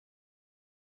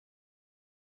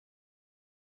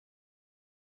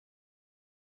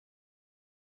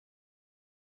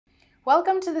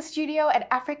Welcome to the studio at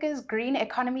Africa's Green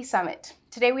Economy Summit.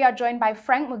 Today we are joined by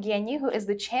Frank Mugyenyi, who is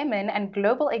the Chairman and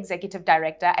Global Executive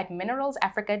Director at Minerals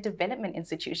Africa Development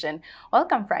Institution.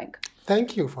 Welcome, Frank.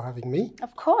 Thank you for having me.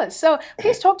 Of course. So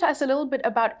please talk to us a little bit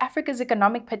about Africa's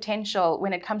economic potential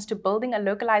when it comes to building a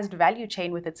localized value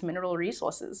chain with its mineral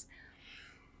resources.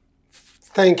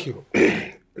 Thank you.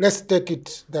 Let's take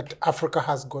it that Africa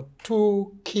has got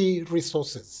two key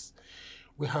resources.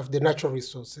 We have the natural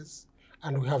resources,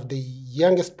 and we have the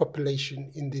youngest population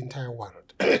in the entire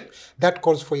world. That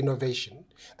calls for innovation.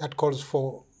 That calls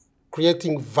for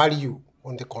creating value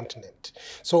on the continent.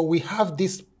 So we have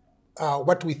this,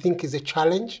 what we think is a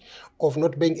challenge of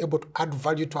not being able to add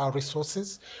value to our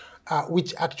resources,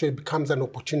 which actually becomes an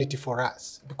opportunity for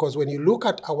us. Because when you look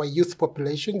at our youth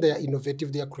population, they are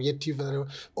innovative, they are creative,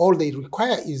 all they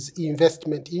require is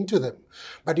investment into them.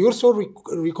 But you also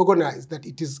recognize that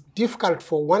it is difficult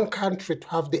for one country to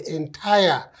have the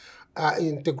entire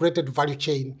integrated value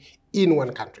chain in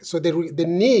one country. So the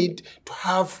need to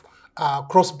have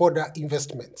cross-border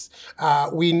investments.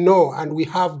 We know, and we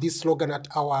have this slogan at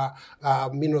our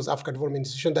Minerals Africa Development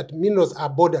Institution, that minerals are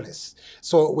borderless.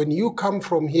 So when you come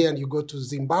from here and you go to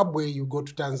Zimbabwe, you go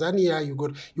to Tanzania,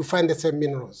 you find the same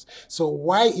minerals. So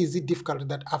why is it difficult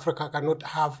that Africa cannot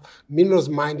have minerals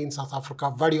mined in South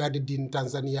Africa, value added in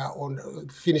Tanzania, on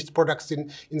finished products in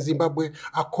Zimbabwe,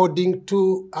 according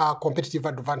to competitive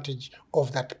advantage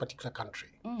of that particular country?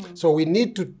 So we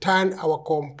need to turn our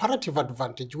comparative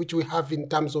advantage, which we have in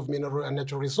terms of mineral and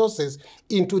natural resources,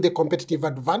 into the competitive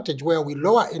advantage where we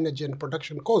lower energy and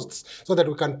production costs so that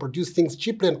we can produce things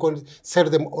cheaply and sell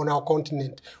them on our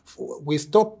continent. We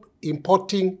stop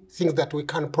importing things that we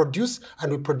can produce,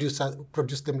 and we produce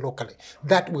them locally.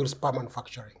 That will spur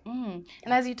manufacturing. And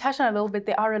as you touched on a little bit,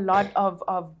 there are a lot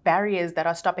of barriers that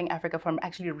are stopping Africa from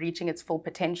actually reaching its full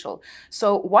potential.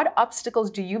 So what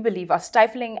obstacles do you believe are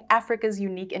stifling Africa's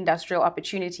unique industrial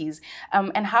opportunities?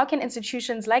 And how can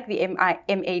institutions like the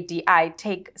MADI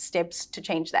take steps to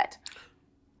change that?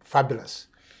 Fabulous.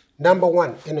 Number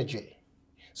one, energy.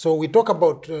 So we talk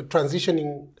about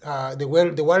transitioning, the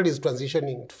world is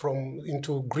transitioning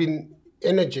into green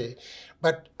energy,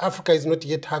 but Africa is not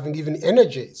yet having even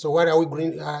energy. So what are we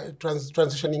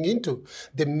transitioning into?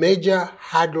 The major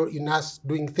hurdle in us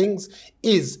doing things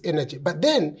is energy. But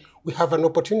then we have an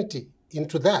opportunity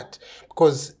into that,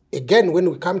 because again, when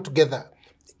we come together,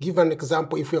 give an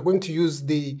example, if we are going to use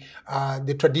the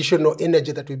traditional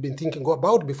energy that we've been thinking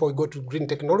about before we go to green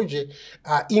technology,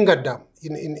 Inga Dam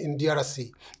in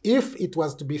DRC, if it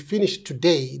was to be finished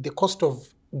today, the cost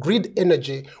of grid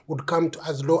energy would come to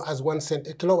as low as 1 cent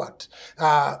a kilowatt.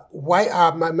 Why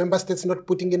are my member states not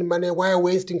putting in money? Why are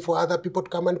we waiting for other people to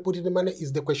come and put in the money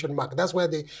is the question mark. That's where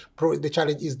the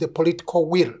challenge is, the political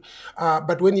will.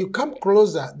 But when you come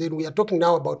closer, then we are talking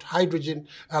now about hydrogen,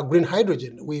 green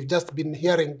hydrogen. We've just been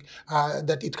hearing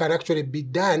that it can actually be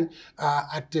done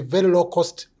at a very low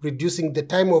cost, reducing the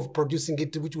time of producing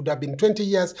it, which would have been 20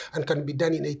 years and can be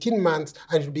done in 18 months,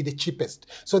 and it will be the cheapest.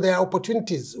 So there are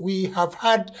opportunities. We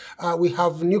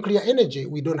have nuclear energy.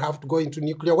 We don't have to go into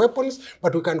nuclear weapons,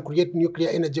 but we can create nuclear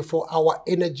energy for our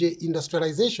energy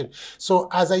industrialization. So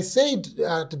as I said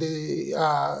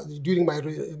during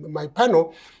my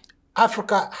panel,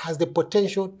 Africa has the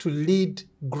potential to lead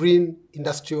green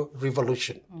industrial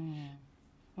revolution.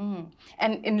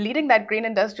 And in leading that green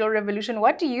industrial revolution,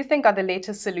 what do you think are the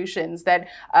latest solutions that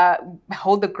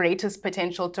hold the greatest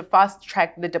potential to fast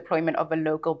track the deployment of a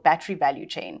local battery value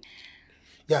chain?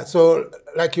 Yeah, so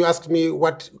like you asked me,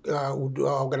 what would an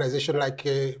organization like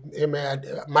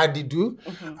MADI do?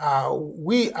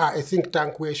 We are a think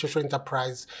tank, we're a social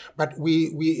enterprise, but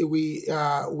we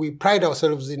pride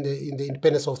ourselves in the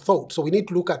independence of thought. So we need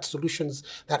to look at solutions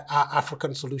that are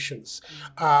African solutions.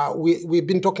 We've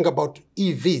been talking about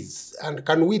EVs, and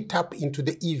can we tap into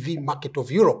the EV market of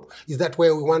Europe? Is that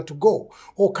where we want to go?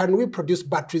 Or can we produce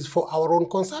batteries for our own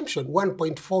consumption?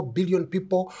 1.4 billion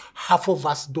people, half of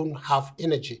us don't have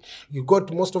energy. You go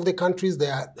to most of the countries, they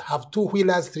have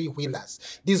two-wheelers,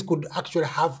 three-wheelers. These could actually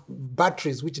have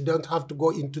batteries which don't have to go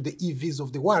into the EVs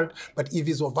of the world, but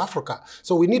EVs of Africa.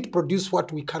 So we need to produce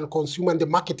what we can consume, and the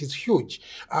market is huge.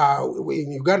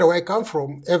 In Uganda, where I come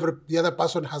from, the other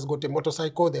person has got a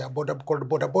motorcycle. They are called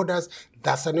border borders.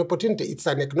 That's an opportunity. It's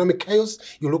an economic chaos.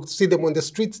 You see them on the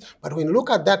streets, but when you look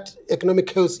at that economic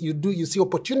chaos, you see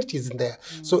opportunities in there.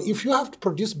 So if you have to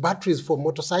produce batteries for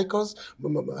motorcycles,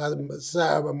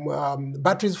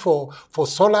 batteries for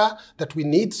solar that we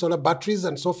need, solar batteries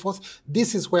and so forth,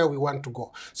 this is where we want to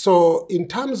go. So in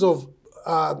terms of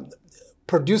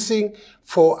producing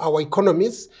for our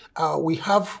economies, we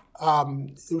have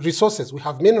resources. We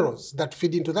have minerals that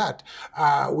feed into that.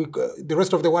 The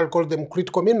rest of the world call them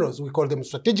critical minerals. We call them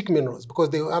strategic minerals because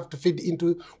they have to feed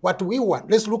into what we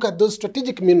want. Let's look at those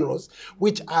strategic minerals,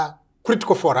 which are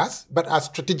critical for us, but are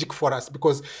strategic for us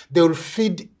because they will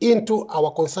feed into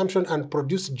our consumption and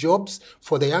produce jobs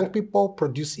for the young people,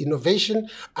 produce innovation,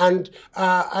 and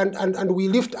we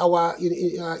lift our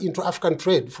intra-African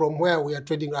trade from where we are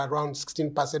trading around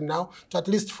 16% now to at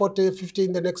least 40, 50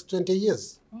 in the next 20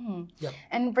 years. Yeah.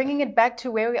 And bringing it back to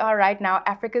where we are right now,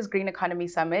 Africa's Green Economy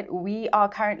Summit, we are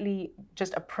currently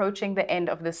just approaching the end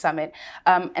of the summit.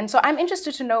 And so I'm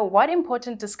interested to know, what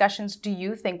important discussions do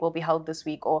you think will be held this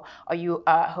week, or are you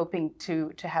hoping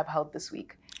to have held this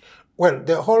week? Well,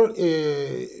 the whole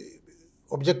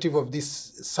objective of this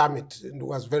summit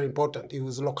was very important. It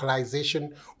was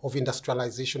localization of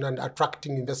industrialization and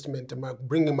attracting investment,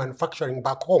 bringing manufacturing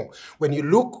back home. When you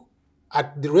look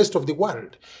at the rest of the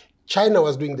world, China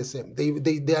was doing the same.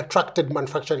 They attracted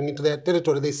manufacturing into their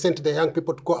territory. They sent their young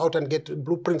people to go out and get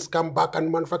blueprints, come back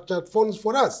and manufacture phones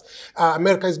for us.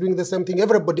 America is doing the same thing.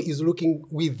 Everybody is looking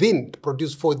within to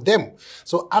produce for them.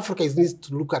 So Africa needs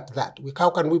to look at that. How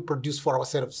can we produce for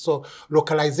ourselves? So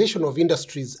localization of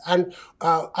industries. And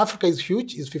Africa is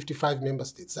huge, it's 55 member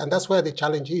states. And that's where the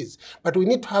challenge is. But we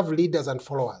need to have leaders and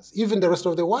followers. Even the rest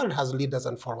of the world has leaders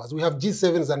and followers. We have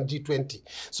G7s and G20.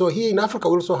 So here in Africa,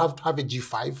 we also have to have a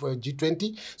G5 or a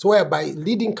G20, so whereby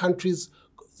leading countries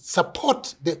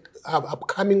support the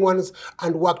upcoming ones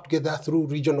and work together through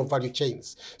regional value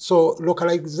chains. So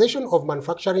localization of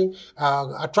manufacturing,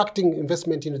 attracting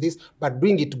investment into this, but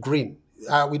bring it green.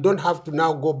 We don't have to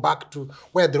now go back to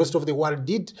where the rest of the world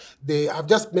did. I've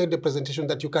just made the presentation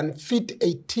that you can fit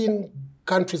 18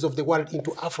 countries of the world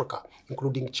into Africa,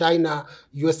 including China,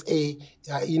 USA,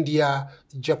 India,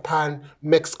 Japan,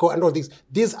 Mexico, and all these.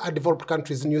 These are developed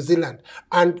countries, New Zealand.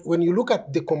 And when you look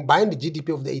at the combined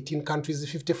GDP of the 18 countries,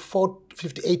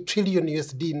 58 trillion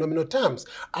USD in nominal terms.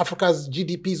 Africa's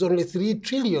GDP is only 3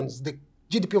 trillions. The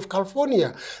GDP of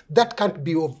California, that can't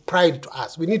be of pride to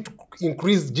us. We need to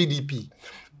increase GDP.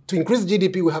 To increase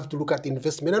GDP, we have to look at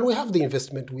investment, and we have the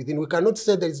investment within. We cannot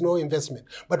say there is no investment,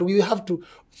 but we have to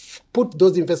put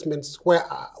those investments where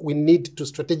we need to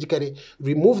strategically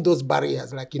remove those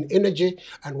barriers, like in energy.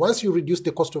 And once you reduce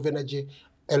the cost of energy,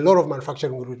 a lot of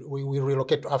manufacturing will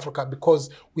relocate to Africa because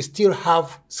we still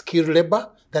have skilled labor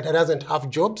that doesn't have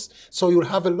jobs. So you'll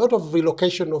have a lot of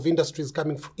relocation of industries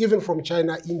coming even from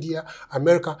China, India,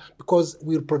 America, because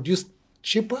we'll produce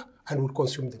cheaper and we'll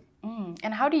consume them.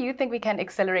 And how do you think we can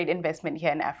accelerate investment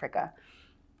here in Africa?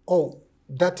 Oh,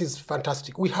 that is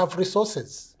fantastic. We have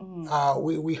resources.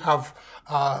 We have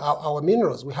our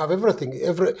minerals. We have everything.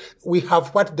 We have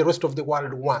what the rest of the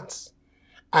world wants.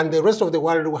 And the rest of the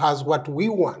world has what we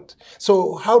want.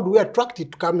 So how do we attract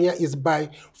it to come here is by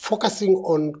focusing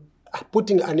on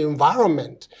putting an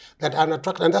environment that are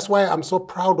attractive. And that's why I'm so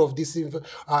proud of this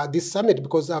summit,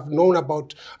 because I've known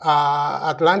about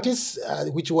Atlantis,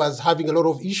 which was having a lot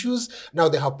of issues. Now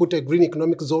they have put a green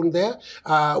economic zone there.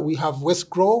 We have West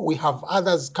Grow. We have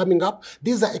others coming up.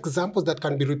 These are examples that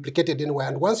can be replicated anywhere.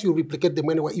 And once you replicate them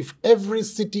anywhere, if every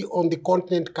city on the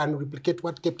continent can replicate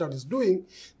what Cape Town is doing,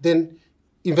 then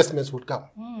investments would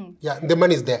come. Yeah, the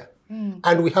money is there.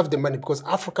 And we have the money because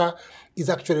Africa is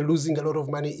actually losing a lot of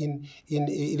money in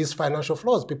its financial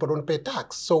flows. People don't pay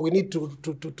tax. So we need to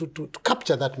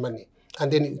capture that money, and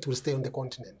then it will stay on the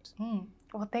continent.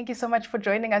 Well, thank you so much for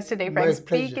joining us today, Frank. My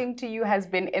pleasure. Speaking to you has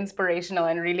been inspirational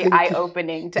and really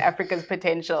eye-opening to Africa's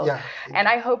potential. Yeah, and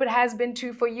I hope it has been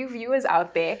too for you viewers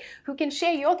out there, who can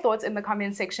share your thoughts in the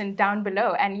comment section down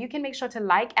below. And you can make sure to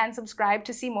like and subscribe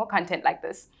to see more content like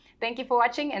this. Thank you for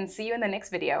watching, and see you in the next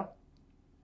video.